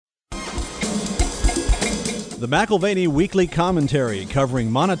The McIlvaney Weekly Commentary,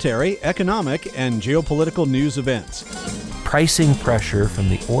 covering monetary, economic, and geopolitical news events. Pricing pressure from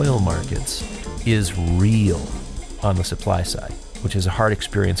the oil markets is real on the supply side, which is a hard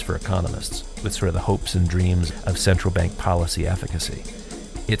experience for economists with sort of the hopes and dreams of central bank policy efficacy.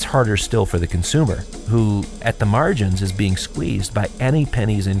 It's harder still for the consumer, who at the margins is being squeezed by any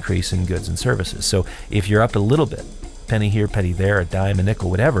penny's increase in goods and services. So if you're up a little bit, penny here, penny there, a dime, a nickel,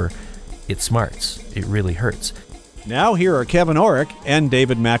 whatever, it smarts. It really hurts. Now here are Kevin Orrick and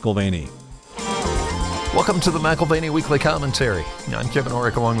David McIlvaney. Welcome to the McIlvaney Weekly Commentary. I'm Kevin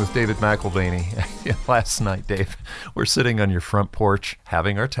Orrick along with David McIlvaney. Last night, Dave, we're sitting on your front porch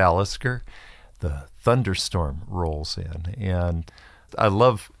having our Talisker. The thunderstorm rolls in, and I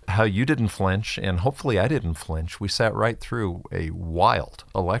love how you didn't flinch, and hopefully I didn't flinch. We sat right through a wild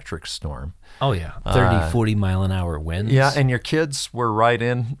electric storm. Oh, yeah. 30, 40 mile an hour winds. Yeah, and your kids were right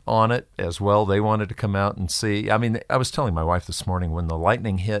in on it as well. They wanted to come out and see. I mean, I was telling my wife this morning when the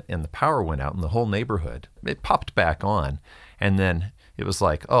lightning hit and the power went out in the whole neighborhood, it popped back on. And then it was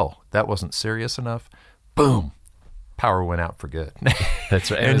like, oh, that wasn't serious enough. Boom. Power went out for good.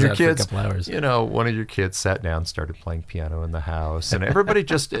 That's right. And your kids, for a couple hours. you know, one of your kids sat down, started playing piano in the house. And everybody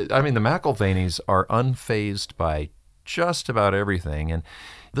just, I mean, the McIlvaneys are unfazed by just about everything. And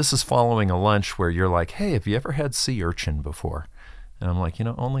this is following a lunch where you're like, hey, have you ever had sea urchin before? And I'm like,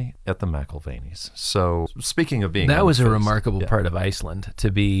 only at the McIlvaneys. So speaking of being that was a unfazed, remarkable part of Iceland,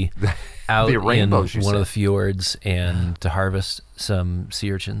 to be out in one of the fjords and to harvest some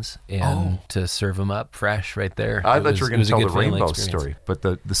sea urchins and to serve them up fresh right there. I thought you were going to tell the rainbow experience. story, but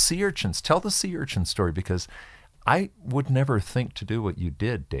the sea urchins, tell the sea urchin story, because I would never think to do what you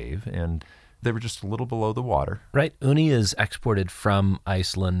did, Dave, and they were just a little below the water. Right. Uni is exported from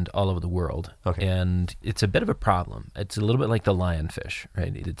Iceland all over the world. Okay. And it's a bit of a problem. It's a little bit like the lionfish,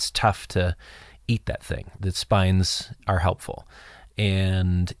 right? It's tough to eat that thing. The spines are helpful,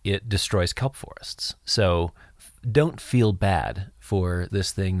 and it destroys kelp forests. So don't feel bad for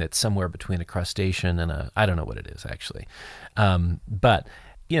this thing that's somewhere between a crustacean and I don't know what it is, actually. But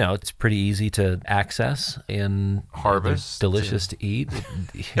it's pretty easy to access and harvest. Delicious to eat.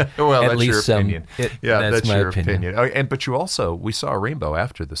 Well, at that's least your opinion. That's my your opinion. Oh, but we saw a rainbow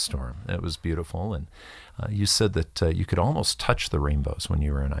after the storm. It was beautiful. And you said that you could almost touch the rainbows when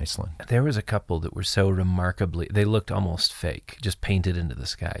you were in Iceland. There was a couple that were so remarkably, they looked almost fake, just painted into the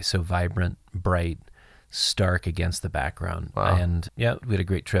sky. So vibrant, bright, stark against the background. Wow. And yeah, we had a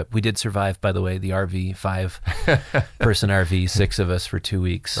great trip. We did survive, by the way, the RV, 5-person RV, 6 of us for 2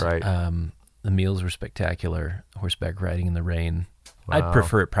 weeks. Right. The meals were spectacular, horseback riding in the rain. Wow. I'd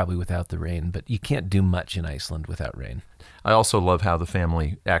prefer it probably without the rain, but you can't do much in Iceland without rain. I also love how the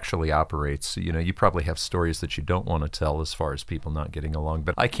family actually operates. You probably have stories that you don't want to tell as far as people not getting along.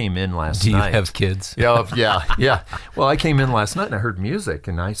 But I came in last night. Do you have kids? Yeah. Well, I came in last night and I heard music,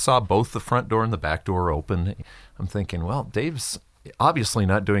 and I saw both the front door and the back door open. I'm thinking, well, Dave's obviously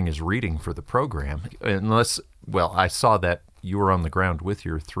not doing his reading for the program. I saw that you were on the ground with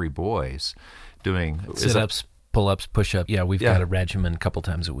your 3 boys doing sit-ups, pull-ups, push-ups. Yeah, we've got a regimen a couple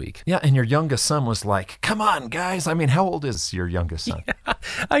times a week. Yeah, and your youngest son was like, come on, guys. I mean, how old is your youngest son? Yeah,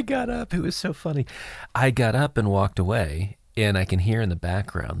 I got up. It was so funny. I got up and walked away, and I can hear in the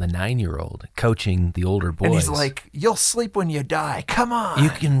background the 9-year-old coaching the older boys. And he's like, you'll sleep when you die. Come on. You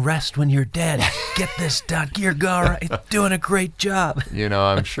can rest when you're dead. Get this done. You're all right. Doing a great job.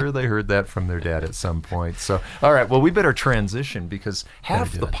 I'm sure they heard that from their dad at some point. So, all right, well, we better transition, because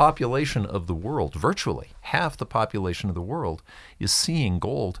half the population of the world, virtually half the population of the world, is seeing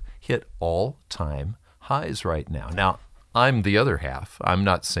gold hit all-time highs right now. Now, I'm the other half. I'm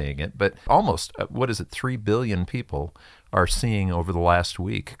not seeing it, but almost, 3 billion people are seeing over the last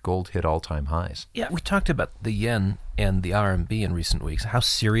week gold hit all-time highs. Yeah, we talked about the yen and the RMB in recent weeks. How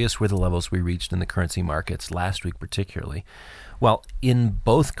serious were the levels we reached in the currency markets last week particularly? Well, in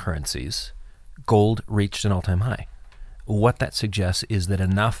both currencies, gold reached an all-time high. What that suggests is that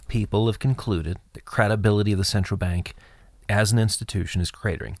enough people have concluded the credibility of the central bank as an institution is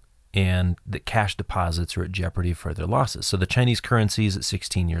cratering, and that cash deposits are at jeopardy of further losses. So the Chinese currency is at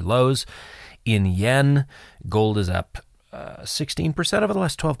 16-year lows. In yen, gold is up 16% over the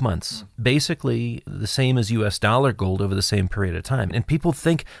last 12 months. Basically the same as US dollar gold over the same period of time. And people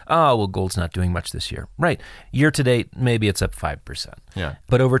think, gold's not doing much this year. Right. Year to date, maybe it's up 5%. Yeah.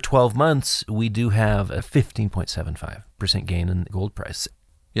 But over 12 months, we do have a 15.75% gain in the gold price.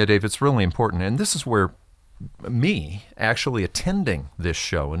 Yeah, Dave, it's really important. And this is where me actually attending this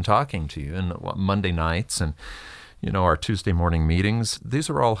show and talking to you and Monday nights and our Tuesday morning meetings, these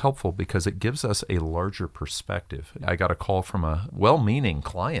are all helpful because it gives us a larger perspective. I got a call from a well-meaning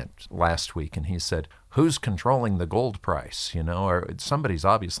client last week, and he said, who's controlling the gold price? Or somebody's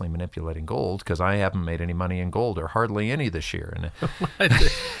obviously manipulating gold because I haven't made any money in gold or hardly any this year.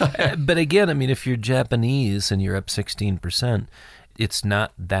 And But again, I mean, if you're Japanese and you're up 16%, it's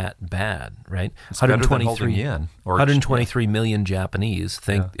not that bad, right? It's better than holding yen. 123 million Japanese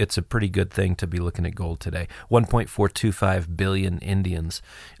think it's a pretty good thing to be looking at gold today. 1.425 billion Indians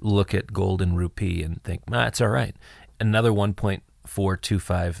look at gold and rupee and think, it's all right. Another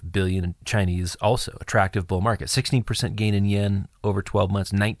 1.425 billion Chinese also, attractive bull market. 16% gain in yen over 12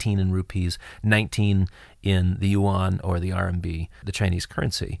 months, 19 in rupees, 19 in the yuan or the RMB, the Chinese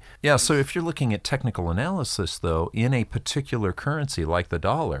currency. Yeah, so if you're looking at technical analysis, though, in a particular currency like the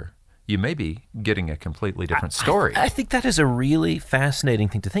dollar, you may be getting a completely different story. I think that is a really fascinating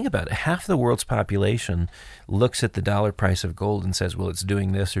thing to think about. Half the world's population looks at the dollar price of gold and says, well, it's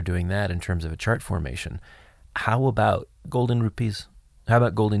doing this or doing that in terms of a chart formation. How about gold in rupees? How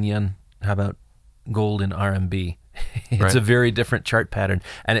about gold in yen? How about gold in RMB? It's a very different chart pattern,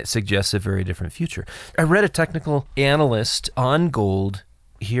 and it suggests a very different future. I read a technical analyst on gold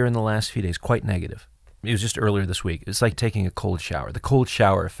here in the last few days, quite negative. It was just earlier this week. It's like taking a cold shower, the cold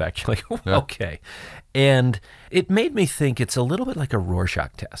shower effect. You're like, okay. And it made me think it's a little bit like a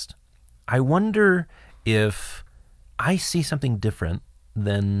Rorschach test. I wonder if I see something different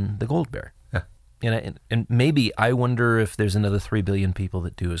than the gold bear. And maybe I wonder if there's another 3 billion people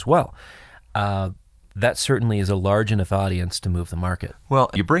that do as well. That certainly is a large enough audience to move the market. Well,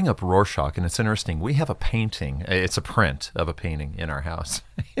 you bring up Rorschach, and it's interesting. We have a painting. It's a print of a painting in our house.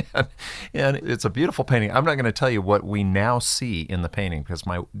 And it's a beautiful painting. I'm not going to tell you what we now see in the painting because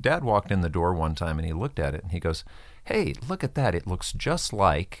my dad walked in the door one time and he looked at it and he goes, hey, look at that. It looks just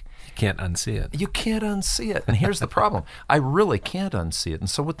like... You can't unsee it. You can't unsee it. And here's the problem. I really can't unsee it. And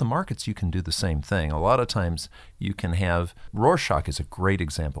so with the markets, you can do the same thing. A lot of times you can have... Rorschach is a great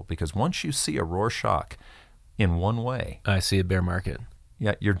example because once you see a Rorschach in one way... I see a bear market.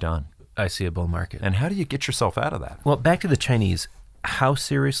 Yeah, you're done. I see a bull market. And how do you get yourself out of that? Well, back to the Chinese. How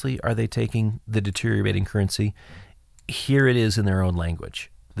seriously are they taking the deteriorating currency? Here it is in their own language.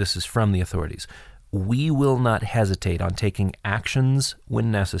 This is from the authorities. We will not hesitate on taking actions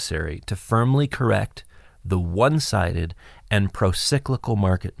when necessary to firmly correct the one-sided and pro-cyclical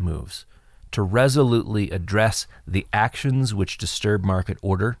market moves, to resolutely address the actions which disturb market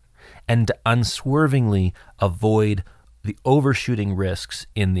order, and to unswervingly avoid the overshooting risks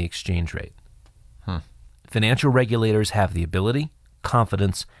in the exchange rate. Financial regulators have the ability,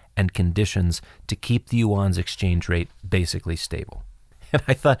 confidence, and conditions to keep the yuan's exchange rate basically stable. And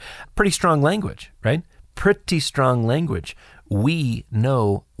I thought, pretty strong language, right? Pretty strong language. We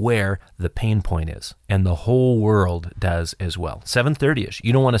know where the pain point is, and the whole world does as well. 730-ish.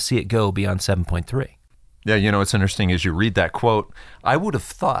 You don't want to see it go beyond 7.3. Yeah, it's interesting as you read that quote. I would have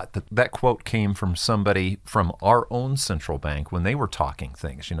thought that that quote came from somebody from our own central bank when they were talking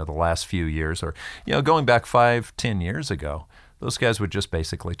things, the last few years or, going back 5-10 years ago. Those guys would just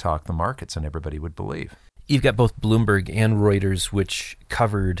basically talk the markets and everybody would believe. You've got both Bloomberg and Reuters, which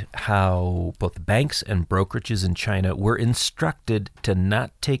covered how both banks and brokerages in China were instructed to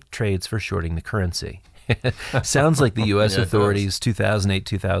not take trades for shorting the currency. Sounds like the U.S. authorities, 2008,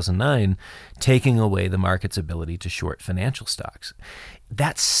 2009, taking away the market's ability to short financial stocks.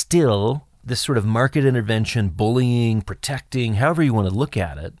 That's still this sort of market intervention, bullying, protecting, however you want to look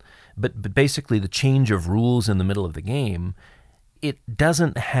at it, but basically the change of rules in the middle of the game. It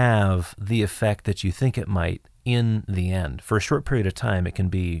doesn't have the effect that you think it might in the end. For a short period of time, it can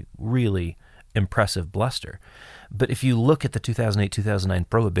be really impressive bluster. But if you look at the 2008-2009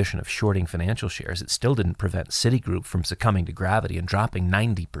 prohibition of shorting financial shares, it still didn't prevent Citigroup from succumbing to gravity and dropping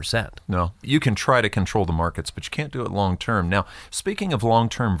 90%. No, you can try to control the markets, but you can't do it long term. Now, speaking of long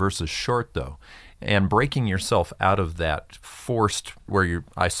term versus short, though, and breaking yourself out of that forced where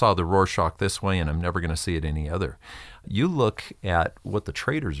I saw the Rorschach this way and I'm never going to see it any other. You look at what the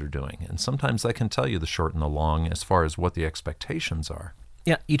traders are doing, and sometimes that can tell you the short and the long as far as what the expectations are.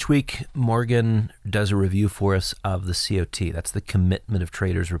 Yeah, each week Morgan does a review for us of the COT. That's the Commitment of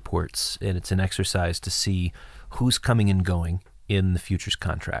Traders reports, and it's an exercise to see who's coming and going in the futures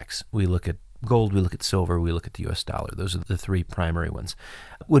contracts. We look at gold, we look at silver, we look at the U.S. dollar. Those are the three primary ones.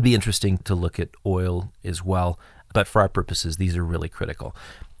 It would be interesting to look at oil as well, but for our purposes, these are really critical.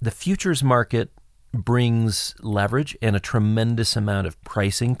 The futures market brings leverage and a tremendous amount of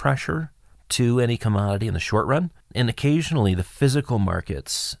pricing pressure to any commodity in the short run. And occasionally the physical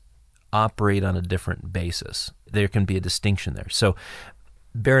markets operate on a different basis. There can be a distinction there. So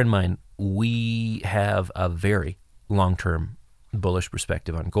bear in mind, we have a very long-term bullish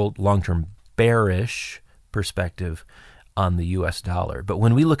perspective on gold, long-term bearish perspective on the U.S. dollar. But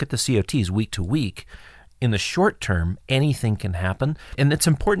when we look at the COTs week to week, in the short term, anything can happen. And it's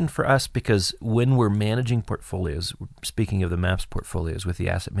important for us because when we're managing portfolios, speaking of the MAPS portfolios with the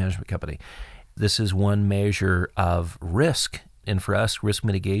asset management company, this is one measure of risk. And for us, risk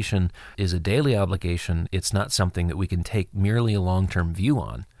mitigation is a daily obligation. It's not something that we can take merely a long-term view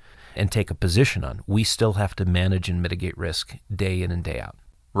on and take a position on. We still have to manage and mitigate risk day in and day out.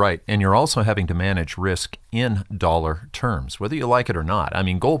 Right. And you're also having to manage risk in dollar terms, whether you like it or not. I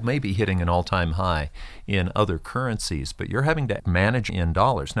mean, gold may be hitting an all-time high in other currencies, but you're having to manage in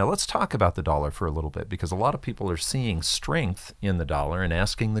dollars. Now, let's talk about the dollar for a little bit, because a lot of people are seeing strength in the dollar and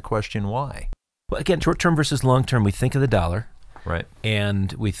asking the question, why? Well, again, short-term versus long-term, we think of the dollar. Right.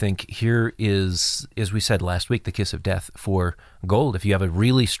 And we think here is, as we said last week, the kiss of death for gold. If you have a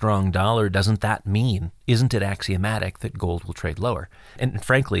really strong dollar, isn't it axiomatic that gold will trade lower? And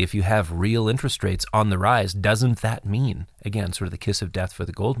frankly, if you have real interest rates on the rise, doesn't that mean, again, sort of the kiss of death for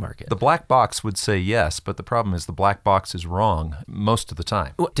the gold market? The black box would say yes, but the problem is the black box is wrong most of the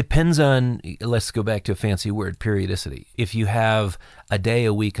time. Well, it depends on, let's go back to a fancy word, periodicity. If you have a day,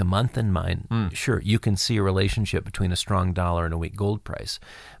 a week, a month in mind, sure, you can see a relationship between a strong dollar and a weak gold price.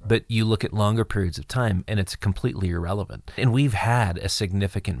 But you look at longer periods of time, and it's completely irrelevant. And we've had a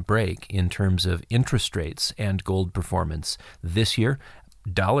significant break in terms of interest rates and gold performance this year,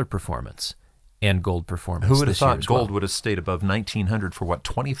 dollar performance and gold performance. Who would have thought gold would have stayed above 1,900 for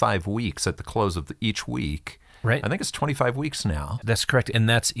 25 weeks at the close of each week? Right. I think it's 25 weeks now. That's correct. And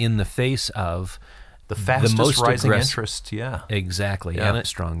that's in the face of the fastest rising interest, yeah. Exactly, and a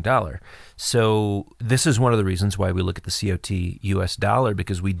strong dollar. So this is one of the reasons why we look at the COT US dollar,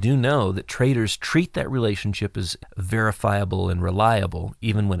 because we do know that traders treat that relationship as verifiable and reliable,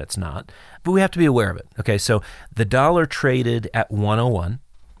 even when it's not. But we have to be aware of it. Okay, so the dollar traded at 101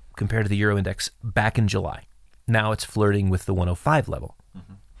 compared to the Euro Index back in July. Now it's flirting with the 105 level.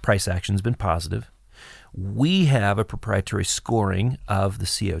 Mm-hmm. Price action's been positive. We have a proprietary scoring of the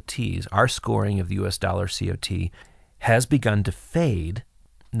COTs. Our scoring of the US dollar COT has begun to fade.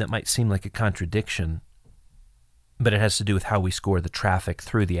 That might seem like a contradiction, but it has to do with how we score the traffic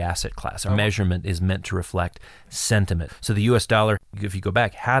through the asset class. Our measurement is meant to reflect sentiment. So the US dollar, if you go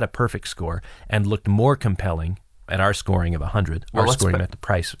back, had a perfect score and looked more compelling at our scoring of 100, our scoring at the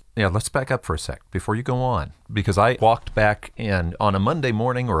price. Yeah, let's back up for a sec before you go on, because I walked back, and on a Monday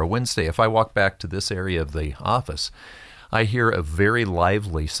morning or a Wednesday, if I walk back to this area of the office, I hear a very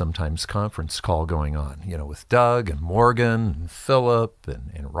lively, sometimes, conference call going on, with Doug and Morgan and Philip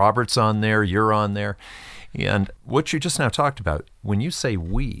and Robert's on there, you're on there. And what you just now talked about, when you say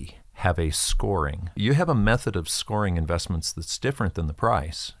we have a scoring, you have a method of scoring investments that's different than the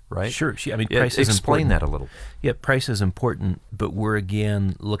price, right? Sure. I mean, price is important. Explain that a little. Yeah, price is important, but we're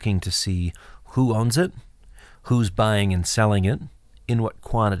again looking to see who owns it, who's buying and selling it, in what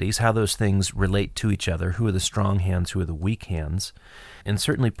quantities, how those things relate to each other, who are the strong hands, who are the weak hands. And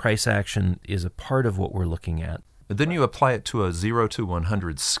certainly price action is a part of what we're looking at. But then you apply it to a 0 to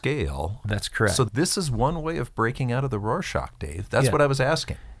 100 scale. That's correct. So this is one way of breaking out of the Rorschach, Dave. That's what I was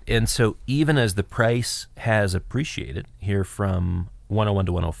asking. And so even as the price has appreciated here from 101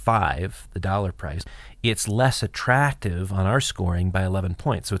 to 105, the dollar price, it's less attractive on our scoring by 11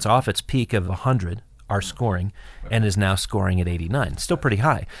 points. So it's off its peak of 100, our scoring, and is now scoring at 89. Still pretty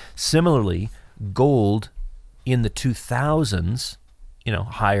high. Similarly, gold in the 2000s,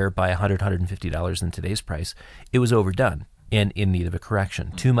 higher by $100, $150 than today's price, it was overdone and in need of a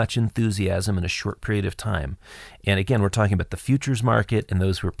correction. Too much enthusiasm in a short period of time. And again, we're talking about the futures market and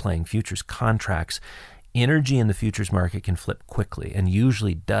those who are playing futures contracts. Energy in the futures market can flip quickly, and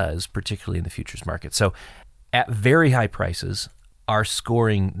usually does, particularly in the futures market. So at very high prices, our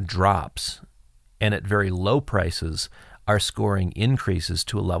scoring drops, and at very low prices, our scoring increases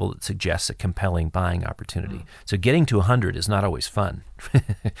to a level that suggests a compelling buying opportunity. So getting to 100 is not always fun,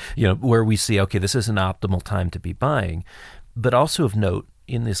 where we see, okay, this is an optimal time to be buying. But also of note,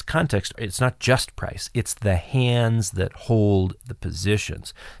 in this context, it's not just price. It's the hands that hold the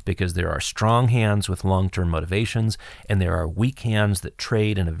positions, because there are strong hands with long-term motivations, and there are weak hands that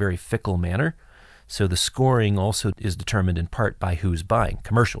trade in a very fickle manner. So the scoring also is determined in part by who's buying.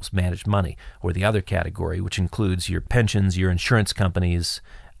 Commercials, managed money, or the other category, which includes your pensions, your insurance companies,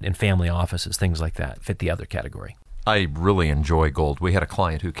 and family offices, things like that, fit the other category. I really enjoy gold. We had a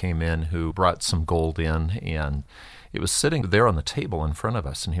client who came in who brought some gold in, and it was sitting there on the table in front of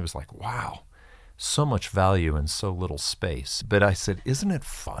us, and he was like, wow, so much value in so little space. But I said, isn't it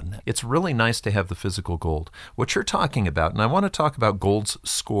fun? It's really nice to have the physical gold. What you're talking about, and I want to talk about gold's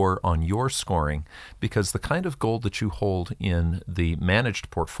score on your scoring, because the kind of gold that you hold in the managed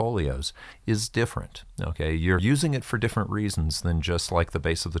portfolios is different. Okay, you're using it for different reasons than just like the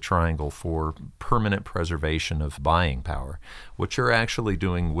base of the triangle for permanent preservation of buying power. What you're actually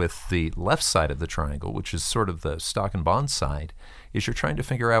doing with the left side of the triangle, which is sort of the stock and bond side, is you're trying to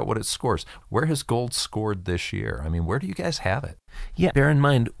figure out what it scores. Where has gold scored this year? I mean, where do you guys have it? Yeah, bear in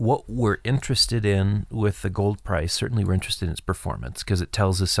mind what we're interested in with the gold price. Certainly we're interested in its performance because it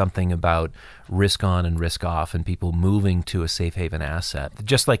tells us something about risk on and risk off and people moving to a safe haven asset.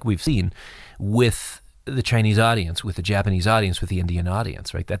 Just like we've seen with the Chinese audience, with the Japanese audience, with the Indian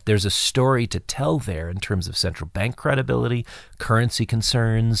audience, right? That there's a story to tell there in terms of central bank credibility, currency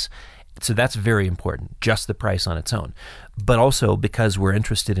concerns. So that's very important, just the price on its own. But also because we're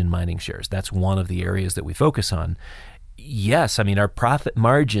interested in mining shares. That's one of the areas that we focus on. Yes, I mean, our profit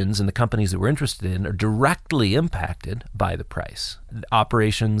margins and the companies that we're interested in are directly impacted by the price.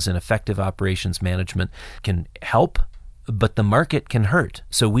 Operations and effective operations management can help, but the market can hurt.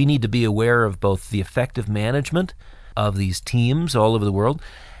 So we need to be aware of both the effective management of these teams all over the world,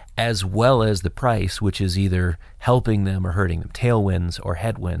 as well as the price, which is either helping them or hurting them, tailwinds or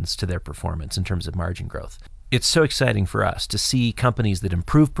headwinds to their performance in terms of margin growth. It's so exciting for us to see companies that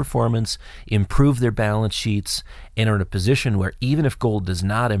improve performance, improve their balance sheets, and are in a position where even if gold does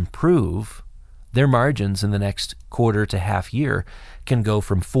not improve, their margins in the next quarter to half year can go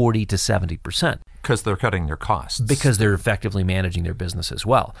from 40 to 70%. Because they're cutting their costs. Because they're effectively managing their business as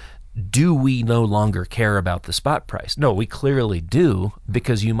well. Do we no longer care about the spot price? No, we clearly do,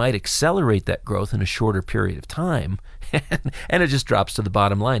 because you might accelerate that growth in a shorter period of time, and it just drops to the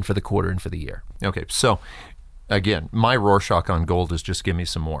bottom line for the quarter and for the year. Okay, so again, my Rorschach on gold is just give me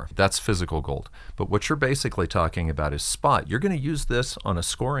some more. That's physical gold. But what you're basically talking about is spot. You're going to use this on a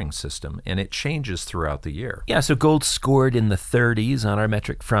scoring system, and it changes throughout the year. Yeah, so gold scored in the 30s on our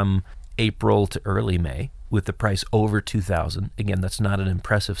metric from April to early May, with the price over 2,000. Again, that's not an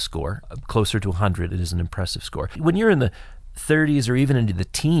impressive score. Closer to 100, it is an impressive score. When you're in the 30s or even into the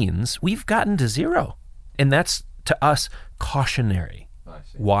teens, we've gotten to zero. And that's, to us, cautionary.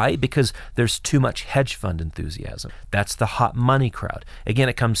 Why? Because there's too much hedge fund enthusiasm. That's the hot money crowd. Again,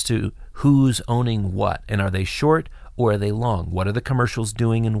 it comes to who's owning what, and are they short or are they long? What are the commercials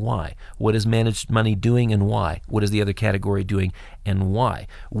doing and why? What is managed money doing and why? What is the other category doing and why?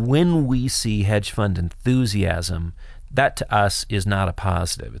 When we see hedge fund enthusiasm, that to us is not a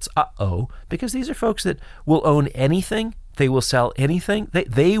positive. It's because these are folks that will own anything. They will sell anything.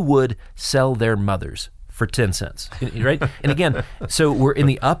 They would sell their mothers for 10 cents, right? And again, so we're in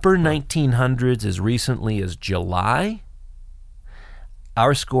the upper 1900s as recently as July.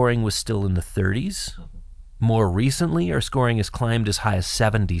 Our scoring was still in the 30s. More recently, our scoring has climbed as high as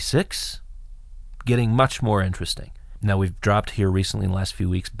 76, getting much more interesting. Now, we've dropped here recently in the last few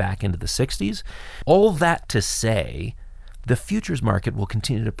weeks back into the 60s. All that to say, the futures market will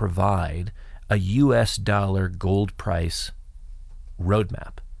continue to provide a US dollar gold price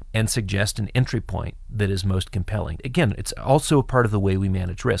roadmap and suggest an entry point that is most compelling. Again, it's also a part of the way we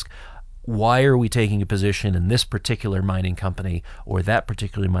manage risk. Why are we taking a position in this particular mining company or that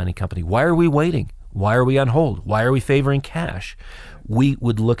particular mining company? Why are we waiting? Why are we on hold? Why are we favoring cash? We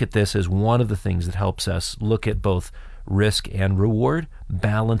would look at this as one of the things that helps us look at both risk and reward,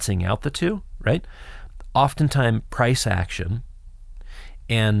 balancing out the two, right? Oftentimes, price action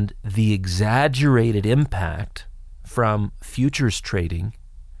and the exaggerated impact from futures trading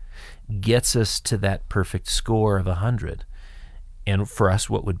gets us to that perfect score of 100. And for us,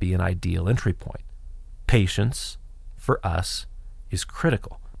 what would be an ideal entry point? Patience, for us, is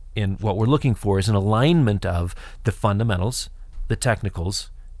critical. And what we're looking for is an alignment of the fundamentals, the technicals,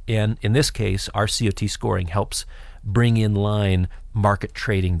 and in this case, our COT scoring helps bring in line market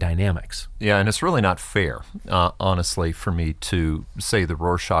trading dynamics. Yeah, and it's really not fair, honestly, for me to say the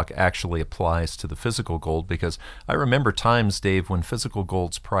Rorschach actually applies to the physical gold, because I remember times, Dave, when physical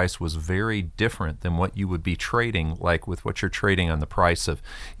gold's price was very different than what you would be trading, like with what you're trading on the price of,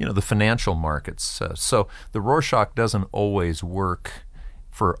 the financial markets. So the Rorschach doesn't always work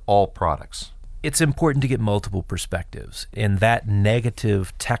for all products. It's important to get multiple perspectives, and that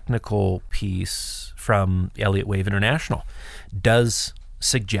negative technical piece from Elliott Wave International does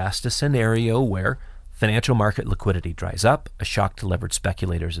suggest a scenario where financial market liquidity dries up, a shock to levered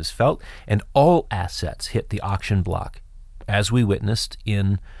speculators is felt, and all assets hit the auction block, as we witnessed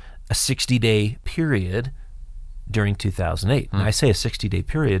in a 60-day period during 2008. And I say a 60-day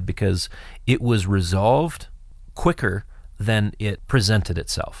period because it was resolved quicker then it presented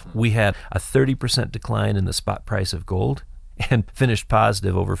itself. We had a 30% decline in the spot price of gold and finished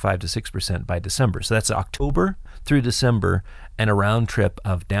positive over 5 to 6% by December. So that's October through December and a round trip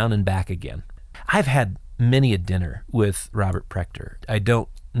of down and back again. I've had many a dinner with Robert Prechter. I don't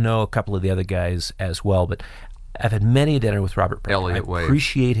know a couple of the other guys as well, but I've had many a dinner with Robert Prechter. Elliott I Wave.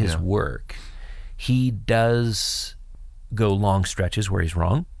 appreciate his work. He does go long stretches where he's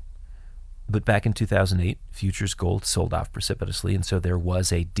wrong. But back in 2008, futures gold sold off precipitously, and so there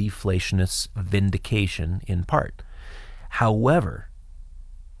was a deflationist vindication in part. However,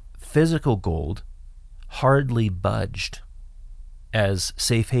 physical gold hardly budged as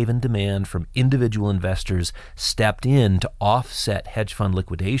safe haven demand from individual investors stepped in to offset hedge fund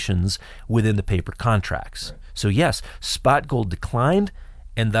liquidations within the paper contracts. Right. So yes, spot gold declined,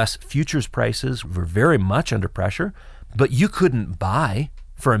 and thus futures prices were very much under pressure, but you couldn't buy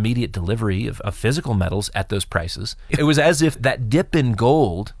for immediate delivery of physical metals at those prices. It was as if that dip in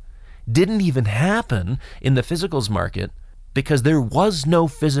gold didn't even happen in the physicals market because there was no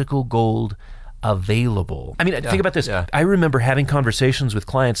physical gold available. I mean, think about this. Yeah. I remember having conversations with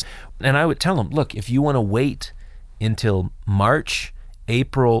clients, and I would tell them, look, if you want to wait until March,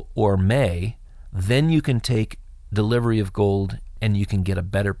 April, or May, then you can take delivery of gold and you can get a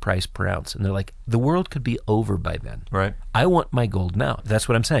better price per ounce. And they're like, the world could be over by then. Right. I want my gold now. That's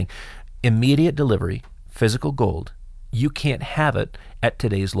what I'm saying. Immediate delivery, physical gold, you can't have it at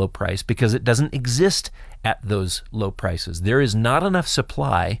today's low price because it doesn't exist at those low prices. There is not enough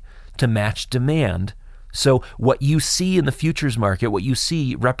supply to match demand. So what you see in the futures market, what you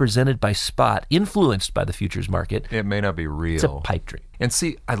see represented by spot, influenced by the futures market, it may not be real. It's a pipe dream. And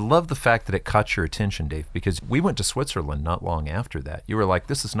see, I love the fact that it caught your attention, Dave, because we went to Switzerland not long after that. You were like,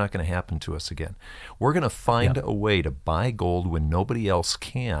 this is not going to happen to us again. We're going to find a way to buy gold when nobody else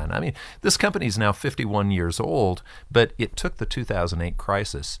can. I mean, this company is now 51 years old, but it took the 2008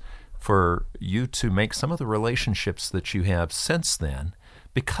 crisis for you to make some of the relationships that you have since then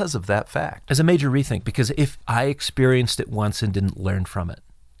because of that fact. As a major rethink, because if I experienced it once and didn't learn from it,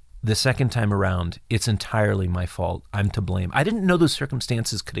 the second time around, it's entirely my fault. I'm to blame. I didn't know those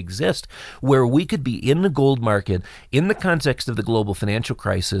circumstances could exist where we could be in the gold market in the context of the global financial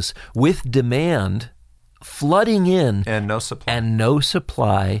crisis with demand flooding in and no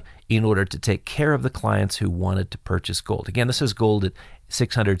supply in order to take care of the clients who wanted to purchase gold. Again, this is gold at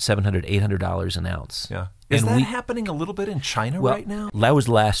 $600, $700, $800 an ounce. Yeah. Is that happening a little bit in China right now? That was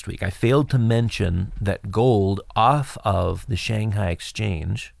last week. I failed to mention that gold off of the Shanghai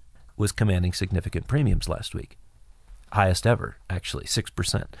Exchange was commanding significant premiums last week. Highest ever, actually,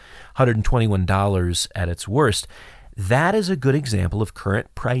 6%. $121 at its worst. That is a good example of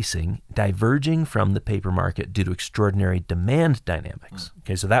current pricing diverging from the paper market due to extraordinary demand dynamics.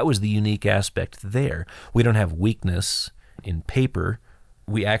 Okay, so that was the unique aspect there. We don't have weakness in paper.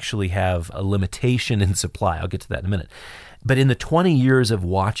 We actually have a limitation in supply. I'll get to that in a minute. But in the 20 years of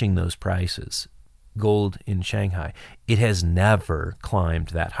watching those prices, gold in Shanghai, it has never climbed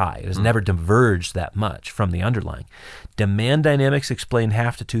that high. It has never diverged that much from the underlying. Demand dynamics explain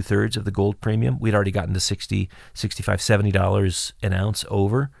half to two-thirds of the gold premium. We'd already gotten to $60, $65, $70 an ounce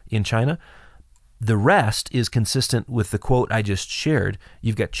over in China. The rest is consistent with the quote I just shared.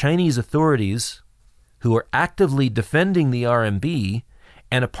 You've got Chinese authorities who are actively defending the RMB,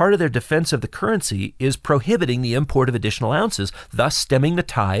 and a part of their defense of the currency is prohibiting the import of additional ounces, thus stemming the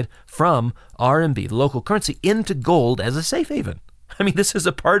tide from RMB, the local currency, into gold as a safe haven. I mean, this is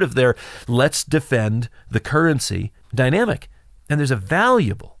a part of their let's defend the currency dynamic. And there's a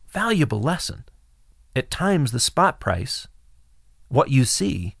valuable lesson. At times, the spot price, what you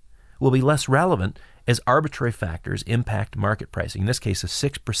see, will be less relevant as arbitrary factors impact market pricing. In this case, a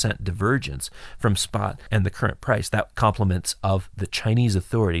 6% divergence from spot and the current price. That complements of the Chinese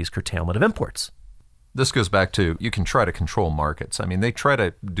authorities' curtailment of imports. This goes back to, you can try to control markets. I mean, they try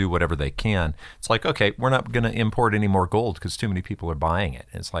to do whatever they can. It's like, okay, we're not going to import any more gold because too many people are buying it.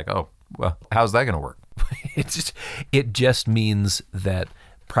 It's like, oh, well, how's that going to work? It just means that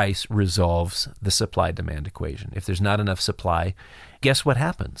price resolves the supply-demand equation. If there's not enough supply, guess what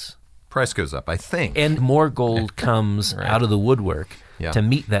happens? Price goes up, I think. And more gold comes right out of the woodwork to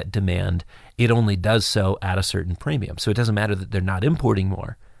meet that demand. It only does so at a certain premium. So it doesn't matter that they're not importing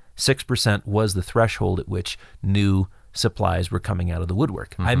more. 6% was the threshold at which new supplies were coming out of the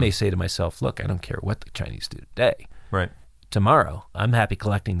woodwork. I may say to myself, look, I don't care what the Chinese do today. Right. tomorrow. I'm happy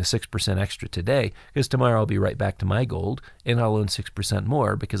collecting the 6% extra today because tomorrow I'll be right back to my gold and I'll own 6%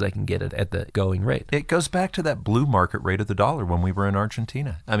 more because I can get it at the going rate. It goes back to that blue market rate of the dollar when we were in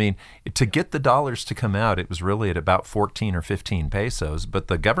Argentina. I mean, to get the dollars to come out, it was really at about 14 or 15 pesos, but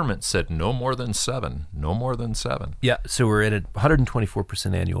the government said no more than 7, no more than 7. Yeah, so we're at a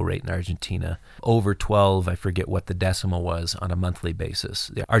 124% annual rate in Argentina, over 12, I forget what the decimal was, on a monthly basis.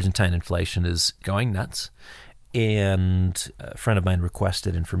 The Argentine inflation is going nuts. And a friend of mine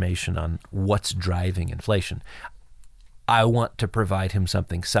requested information on what's driving inflation. I want to provide him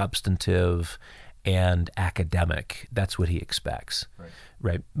something substantive and academic. That's what he expects,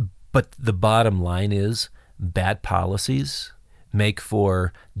 right? But the bottom line is bad policies make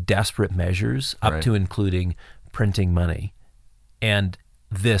for desperate measures, up to including printing money. And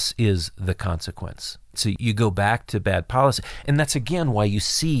this is the consequence. So you go back to bad policy. And that's, again, why you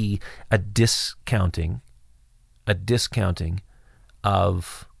see a discounting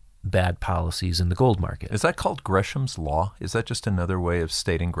of bad policies in the gold market. Is that called Gresham's Law? Is that just another way of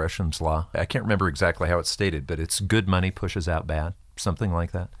stating Gresham's Law? I can't remember exactly how it's stated, but it's good money pushes out bad, something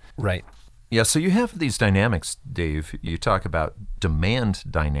like that. Right. Yeah, so you have these dynamics, Dave. You talk about demand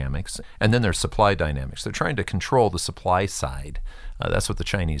dynamics, and then there's supply dynamics. They're trying to control the supply side. That's what the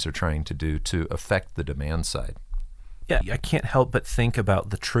Chinese are trying to do to affect the demand side. Yeah, I can't help but think about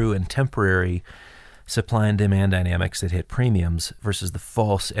the true and temporary supply and demand dynamics that hit premiums versus the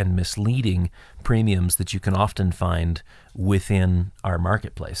false and misleading premiums that you can often find within our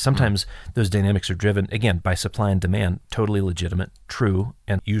marketplace. Sometimes those dynamics are driven, again, by supply and demand, totally legitimate, true,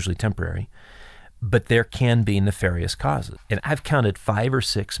 and usually temporary. But there can be nefarious causes. And I've counted 5 or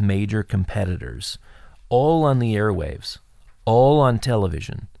 6 major competitors, all on the airwaves, all on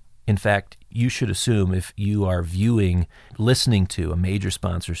television. In fact, you should assume if you are listening to a major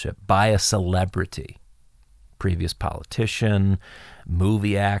sponsorship by a celebrity, previous politician,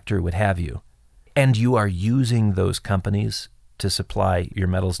 movie actor, what have you, and you are using those companies to supply your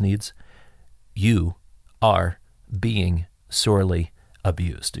metals needs, you are being sorely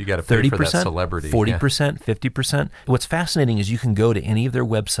abused. You got to pay for that celebrity. 40%, 50%. What's fascinating is you can go to any of their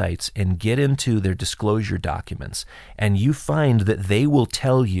websites and get into their disclosure documents, and you find that they will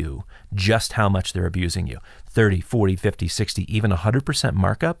tell you just how much they're abusing you. 30, 40, 50, 60, even 100%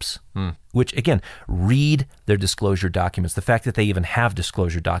 markups, which, again, read their disclosure documents. The fact that they even have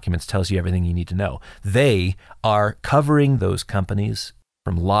disclosure documents tells you everything you need to know. They are covering those companies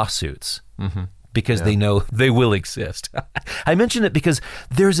from lawsuits. Because they know they will exist. I mention it because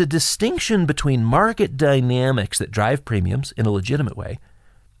there's a distinction between market dynamics that drive premiums in a legitimate way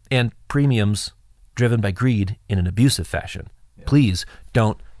and premiums driven by greed in an abusive fashion. Please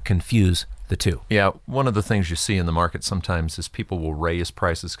don't confuse the two. Yeah, one of the things you see in the market sometimes is people will raise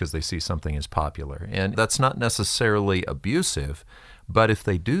prices because they see something is popular. And that's not necessarily abusive, but if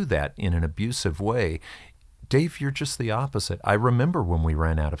they do that in an abusive way, Dave, you're just the opposite. I remember when we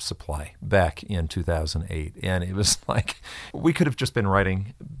ran out of supply back in 2008, and it was like we could have just been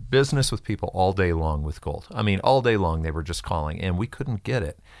writing business with people all day long with gold. I mean, all day long they were just calling, and we couldn't get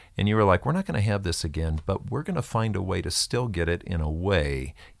it. And you were like, we're not going to have this again, but we're going to find a way to still get it in a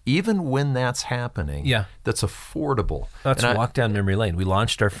way, even when that's happening, that's affordable. Let's walk down memory lane. We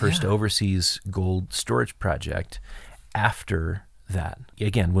launched our first overseas gold storage project after that.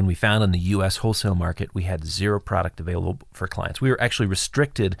 Again, when we found in the U.S. wholesale market, we had 0 product available for clients. We were actually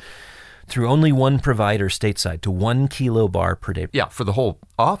restricted through only one provider stateside to 1 kilobar per day. Yeah, for the whole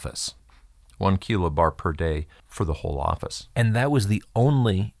office. 1 kilobar per day for the whole office. And that was the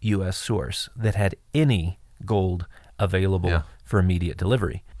only U.S. source that had any gold available for immediate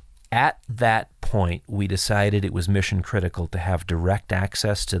delivery. At that point, we decided it was mission critical to have direct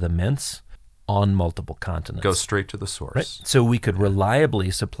access to the mints on multiple continents. Go straight to the source. Right? So we could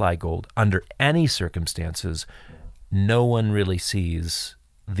reliably supply gold under any circumstances. No one really sees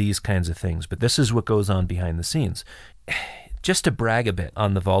these kinds of things, but this is what goes on behind the scenes. Just to brag a bit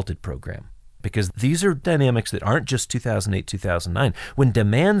on the Vaulted program, because these are dynamics that aren't just 2008, 2009. When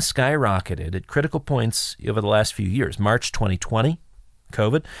demand skyrocketed at critical points over the last few years, March 2020,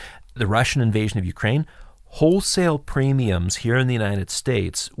 COVID, the Russian invasion of Ukraine, wholesale premiums here in the United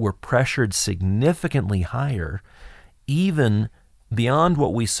States were pressured significantly higher, even beyond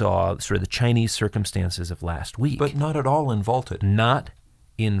what we saw, sort of the Chinese circumstances of last week. But not at all in Vaulted. Not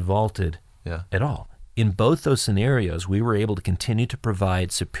in Vaulted at all. In both those scenarios, we were able to continue to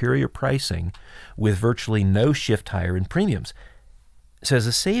provide superior pricing with virtually no shift higher in premiums. So as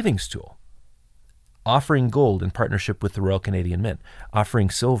a savings tool, offering gold in partnership with the Royal Canadian Mint, offering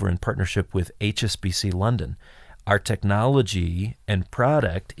silver in partnership with HSBC London, our technology and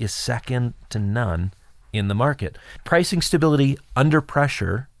product is second to none in the market. Pricing stability under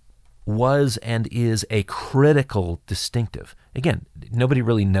pressure was and is a critical distinctive. Again, nobody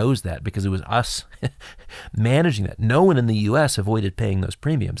really knows that because it was us managing that. No one in the U.S. avoided paying those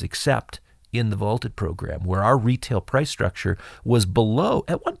premiums except in the Vaulted program, where our retail price structure was below.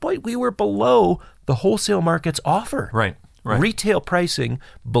 At one point, we were below the wholesale market's offer. Right. Retail pricing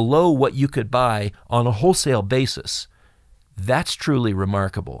below what you could buy on a wholesale basis. That's truly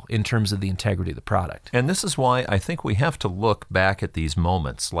remarkable in terms of the integrity of the product. And this is why I think we have to look back at these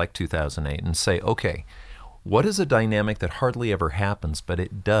moments like 2008 and say, okay, what is a dynamic that hardly ever happens, but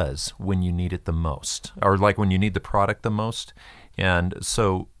it does when you need it the most, or like when you need the product the most? And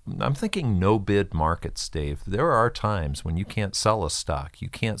so I'm thinking no bid markets, Dave. There are times when you can't sell a stock, you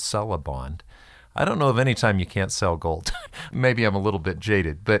can't sell a bond. I don't know of any time you can't sell gold. Maybe I'm a little bit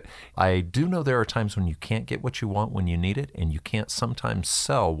jaded, but I do know there are times when you can't get what you want when you need it, and you can't sometimes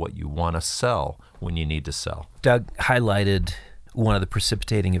sell what you want to sell when you need to sell. Doug highlighted one of the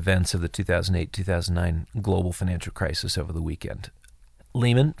precipitating events of the 2008-2009 global financial crisis over the weekend.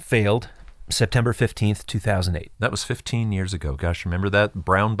 Lehman failed September 15th, 2008. That was 15 years ago. Gosh, remember that?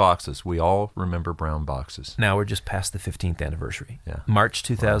 Brown boxes. We all remember brown boxes. Now we're just past the 15th anniversary. Yeah. March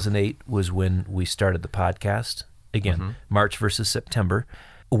 2008 was when we started the podcast. Again, March versus September.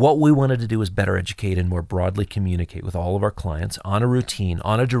 What we wanted to do was better educate and more broadly communicate with all of our clients on a routine,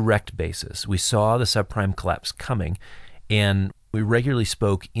 on a direct basis. We saw the subprime collapse coming, and we regularly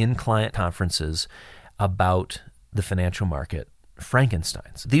spoke in client conferences about the financial market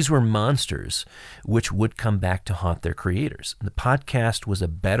Frankensteins. These were monsters which would come back to haunt their creators. The podcast was a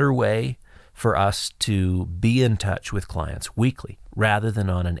better way for us to be in touch with clients weekly rather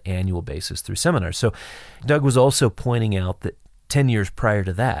than on an annual basis through seminars. So Doug was also pointing out that 10 years prior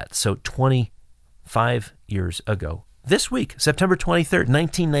to that, so 25 years ago, this week, September 23rd,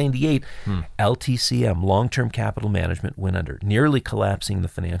 1998, LTCM, Long-Term Capital Management, went under, nearly collapsing the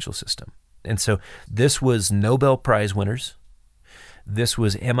financial system. And so this was Nobel Prize winners. This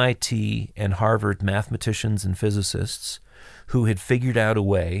was MIT and Harvard mathematicians and physicists who had figured out a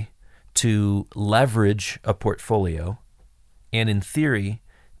way to leverage a portfolio and, in theory,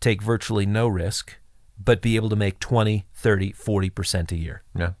 take virtually no risk, but be able to make 20, 30, 40% a year.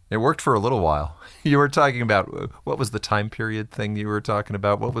 Yeah, it worked for a little while. You were talking about, what was the time period thing you were talking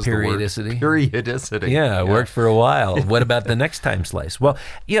about? What was periodicity? The word? Periodicity. Yeah, it worked for a while. What about the next time slice? Well,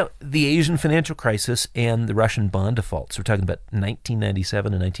 the Asian financial crisis and the Russian bond defaults, we're talking about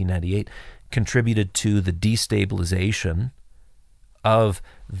 1997 and 1998, contributed to the destabilization of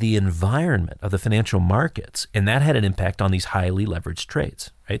the environment of the financial markets, and that had an impact on these highly leveraged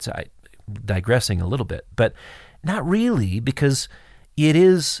trades, right? So digressing a little bit, but not really, because it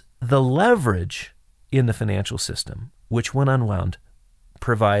is the leverage in the financial system which, when unwound,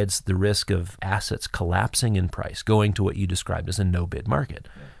 provides the risk of assets collapsing in price, going to what you described as a no-bid market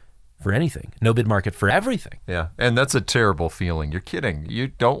for anything, no-bid market for everything. Yeah, and that's a terrible feeling. You're kidding. You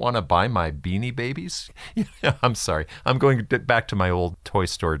don't want to buy my Beanie Babies? I'm sorry. I'm going back to my old toy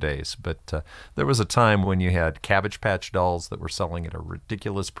store days, but there was a time when you had Cabbage Patch dolls that were selling at a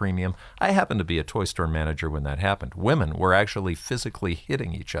ridiculous premium. I happened to be a toy store manager when that happened. Women were actually physically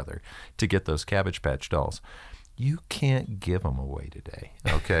hitting each other to get those Cabbage Patch dolls. You can't give them away today.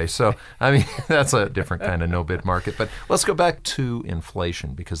 Okay, so I mean that's a different kind of no-bid market. But let's go back to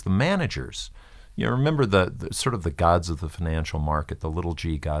inflation, because the managers, remember the sort of the gods of the financial market, the little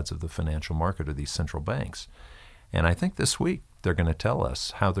g gods of the financial market are these central banks. And I think this week they're going to tell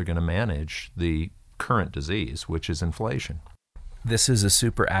us how they're going to manage the current disease, which is inflation. This is a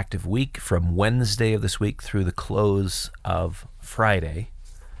super active week from Wednesday of this week through the close of Friday.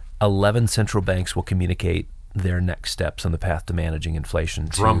 11 central banks will communicate their next steps on the path to managing inflation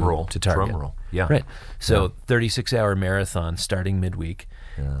to target. Drum roll. Yeah. Right. So 36-hour marathon starting midweek.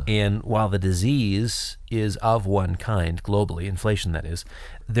 Yeah. And while the disease is of one kind globally, inflation that is,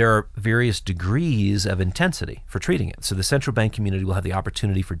 there are various degrees of intensity for treating it. So the central bank community will have the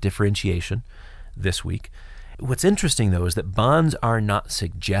opportunity for differentiation this week. What's interesting, though, is that bonds are not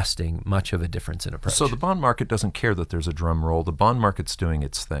suggesting much of a difference in approach. So the bond market doesn't care that there's a drum roll. The bond market's doing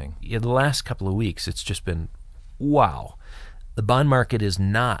its thing. In the last couple of weeks, it's just been, wow. The bond market is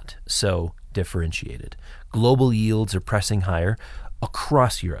not so differentiated. Global yields are pressing higher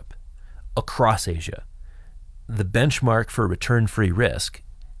across Europe, across Asia. The benchmark for return-free risk,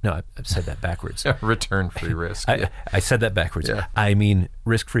 no, I've said that backwards. Return-free risk. I said that backwards. Yeah. I mean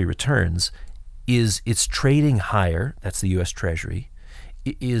risk-free returns. It's trading higher, that's the U.S. Treasury,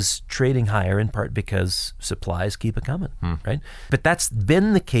 is trading higher in part because supplies keep a coming, right? But that's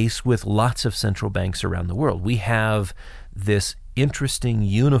been the case with lots of central banks around the world. We have this interesting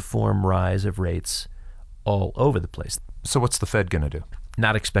uniform rise of rates all over the place. So what's the Fed going to do?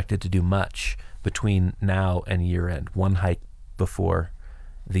 Not expected to do much between now and year end. One hike before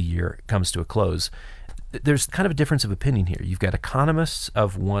the year comes to a close. There's kind of a difference of opinion here. You've got economists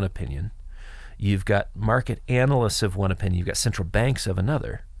of one opinion. You've got market analysts of one opinion. You've got central banks of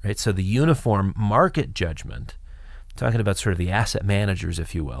another, right? So the uniform market judgment, talking about sort of the asset managers,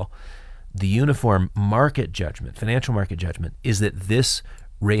 if you will, the uniform market judgment, financial market judgment, is that this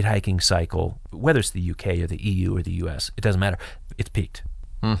rate hiking cycle, whether it's the UK or the EU or the US, it doesn't matter. It's peaked.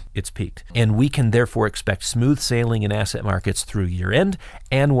 It's peaked. And we can therefore expect smooth sailing in asset markets through year end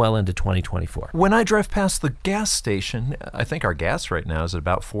and well into 2024. When I drive past the gas station, I think our gas right now is at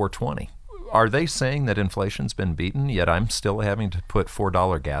about $4.20. Are they saying that inflation's been beaten, yet I'm still having to put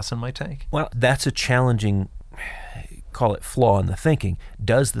 $4 gas in my tank? Well, that's a challenging, call it flaw in the thinking.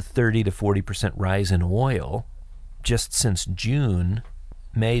 Does the 30 to 40% rise in oil just since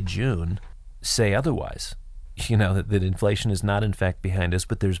May, June, say otherwise? You know, that inflation is not in fact behind us,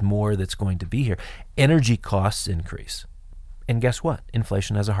 but there's more that's going to be here. Energy costs increase. And guess what?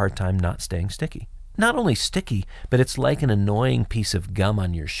 Inflation has a hard time not staying sticky. Not only sticky, but it's like an annoying piece of gum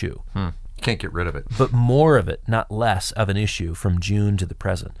on your shoe. Can't get rid of it. But more of it, not less of an issue from June to the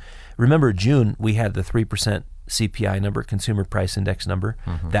present. Remember, June, we had the 3% CPI number, Consumer Price Index number.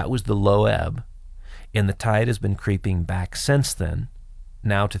 That was the low ebb. And the tide has been creeping back since then,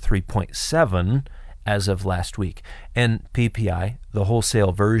 now to 3.7 as of last week. And PPI, the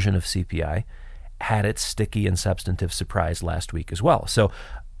wholesale version of CPI, had its sticky and substantive surprise last week as well. So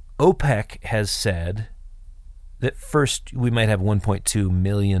OPEC has said that first we might have 1.2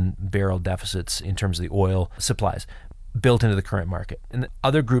 million barrel deficits in terms of the oil supplies built into the current market. And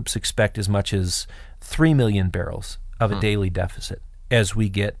other groups expect as much as 3 million barrels of a daily deficit as we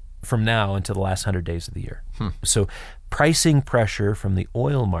get from now until the last 100 days of the year. So pricing pressure from the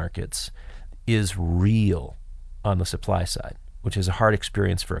oil markets is real on the supply side, which is a hard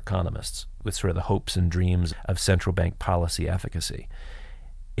experience for economists with sort of the hopes and dreams of central bank policy efficacy.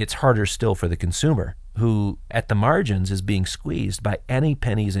 It's harder still for the consumer, who at the margins is being squeezed by any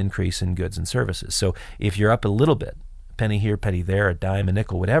penny's increase in goods and services. So if you're up a little bit, penny here, penny there, a dime, a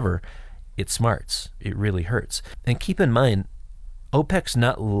nickel, whatever, it smarts. It really hurts. And keep in mind, OPEC's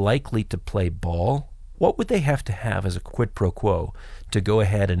not likely to play ball. What would they have to have as a quid pro quo to go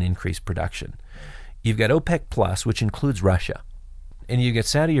ahead and increase production? You've got OPEC Plus, which includes Russia, and you get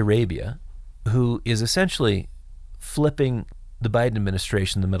Saudi Arabia, who is essentially flipping the Biden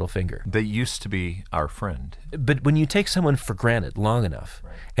administration the middle finger. They used to be our friend. But when you take someone for granted long enough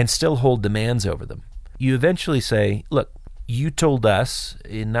and still hold demands over them, you eventually say, look, you told us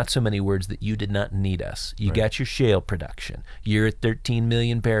in not so many words that you did not need us. You got your shale production. You're at 13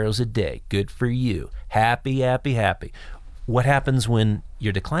 million barrels a day. Good for you. Happy, happy, happy. What happens when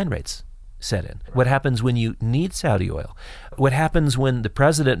your decline rates set in? What happens when you need Saudi oil? What happens when the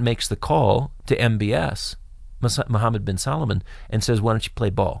president makes the call to MBS, Mohammed bin Salman, and says, why don't you play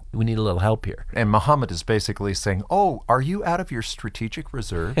ball? We need a little help here. And Mohammed is basically saying, oh, are you out of your strategic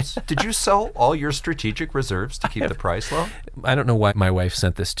reserves? Did you sell all your strategic reserves to keep the price low? I don't know why my wife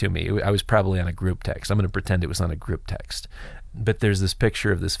sent this to me. I was probably on a group text. I'm going to pretend it was on a group text. But there's this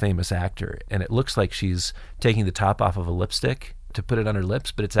picture of this famous actor, and it looks like she's taking the top off of a lipstick to put it on her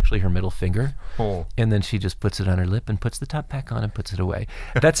lips, but it's actually her middle finger. And then she just puts it on her lip and puts the top back on and puts it away.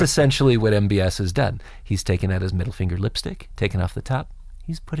 That's essentially what MBS has done. He's taken out his middle finger lipstick, taken off the top,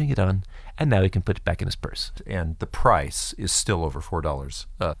 he's putting it on, and now he can put it back in his purse. And the price is still over $4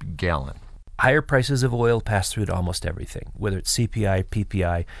 a gallon. Higher prices of oil pass through to almost everything, whether it's CPI,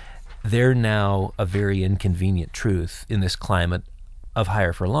 PPI. They're now a very inconvenient truth in this climate of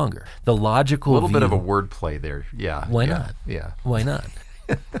higher for longer. The logical A little view, bit of a wordplay there. Yeah. Why not? Yeah. Why not?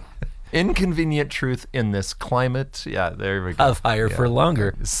 Inconvenient truth in this climate. Yeah, there we go. Of higher for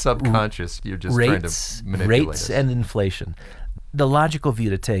longer. Subconscious. You're just Rates, trying to manipulate rates us. and inflation. The logical view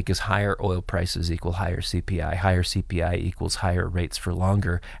to take is higher oil prices equal higher CPI equals higher rates for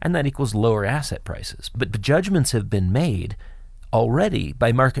longer, and that equals lower asset prices. But the judgments have been made already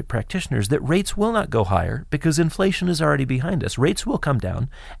by market practitioners that rates will not go higher because inflation is already behind us. Rates will come down,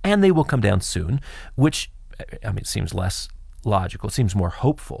 and they will come down soon, which, I mean, it seems less logical. It seems more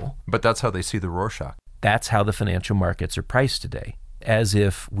hopeful. But that's how they see the Rorschach. That's how the financial markets are priced today, as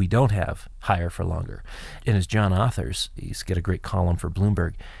if we don't have higher for longer. And as John Authers, he's got a great column for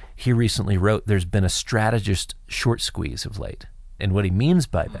Bloomberg, he recently wrote, there's been a strategist short squeeze of late. And what he means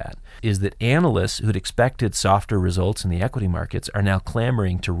by that is that analysts who'd expected softer results in the equity markets are now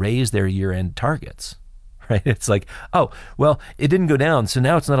clamoring to raise their year-end targets. right? It's like, oh, well, it didn't go down, so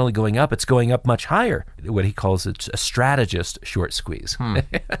now it's not only going up, it's going up much higher. What he calls it a strategist short squeeze,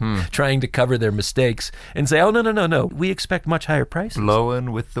 trying to cover their mistakes and say, oh, no, we expect much higher prices.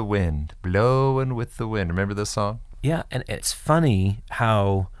 Blowing with the wind, blowing with the wind. Remember this song? Yeah, and it's funny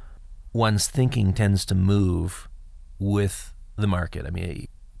how one's thinking tends to move with the market. I mean,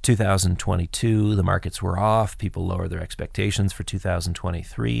 2022, the markets were off. People lower their expectations for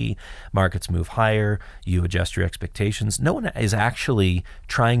 2023. Markets move higher. You adjust your expectations. No one is actually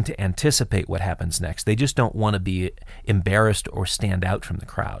trying to anticipate what happens next. They just don't want to be embarrassed or stand out from the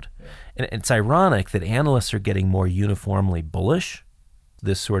crowd. Yeah. And it's ironic that analysts are getting more uniformly bullish,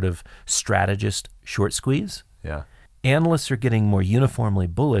 this sort of strategist short squeeze. Yeah. Analysts are getting more uniformly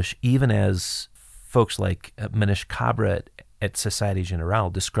bullish, even as folks like Manish Kabra at Societe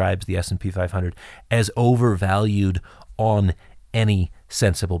Generale describes the S&P 500 as overvalued on any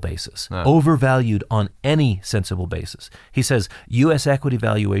sensible basis. Overvalued on any sensible basis. He says U.S. equity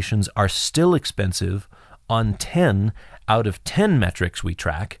valuations are still expensive on 10 out of 10 metrics we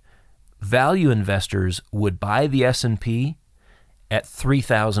track. Value investors would buy the S&P at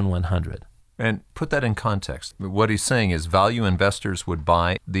 3,100. And put that in context. What he's saying is value investors would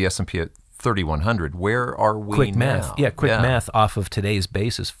buy the S&P at 3,100. Where are we quick now? Math. Yeah, quick math off of today's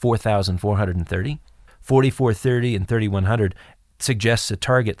basis, 4,430. 4,430 and 3,100 suggests a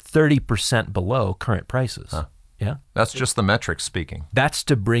target 30% below current prices. Huh. Yeah, that's just the metrics speaking. That's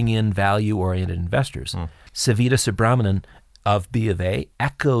to bring in value-oriented investors. Savita Subramanian of B of A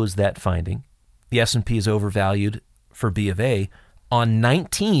echoes that finding. The S&P is overvalued for B of A on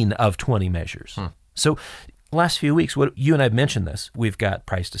 19 of 20 measures. So last few weeks, what you and I have mentioned this. We've got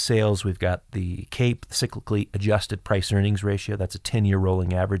price to sales. We've got the CAPE, cyclically adjusted price earnings ratio. That's a 10-year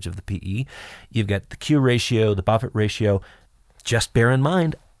rolling average of the PE. You've got the Q ratio, the Buffett ratio. Just bear in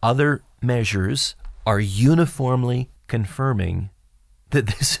mind, other measures are uniformly confirming that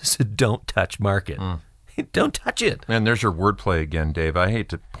this is a don't touch market. Don't touch it. And there's your wordplay again, Dave. I hate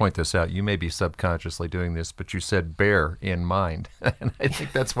to point this out. You may be subconsciously doing this, but you said bear in mind. And I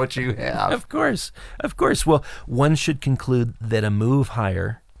think that's what you have. Of course. Well, one should conclude that a move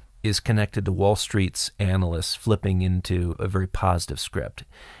higher is connected to Wall Street's analysts flipping into a very positive script.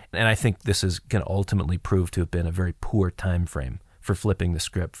 And I think this is going to ultimately prove to have been a very poor time frame for flipping the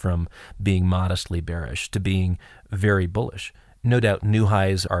script from being modestly bearish to being very bullish. No doubt new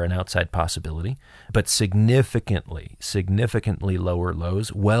highs are an outside possibility, but significantly lower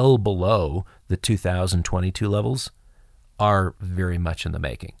lows, well below the 2022 levels, are very much in the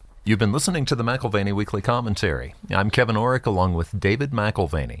making. You've been listening to the McAlvany Weekly Commentary. I'm Kevin Orrick along with David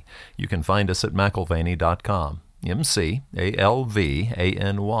McAlvany. You can find us at McAlvany.com,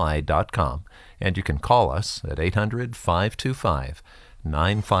 McAlvany.com, and you can call us at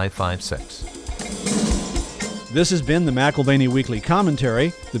 800-525-9556. This has been the McAlvany Weekly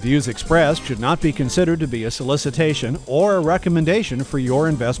Commentary. The views expressed should not be considered to be a solicitation or a recommendation for your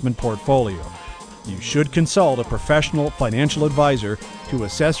investment portfolio. You should consult a professional financial advisor to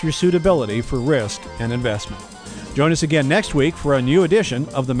assess your suitability for risk and investment. Join us again next week for a new edition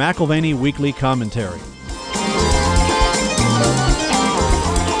of the McAlvany Weekly Commentary.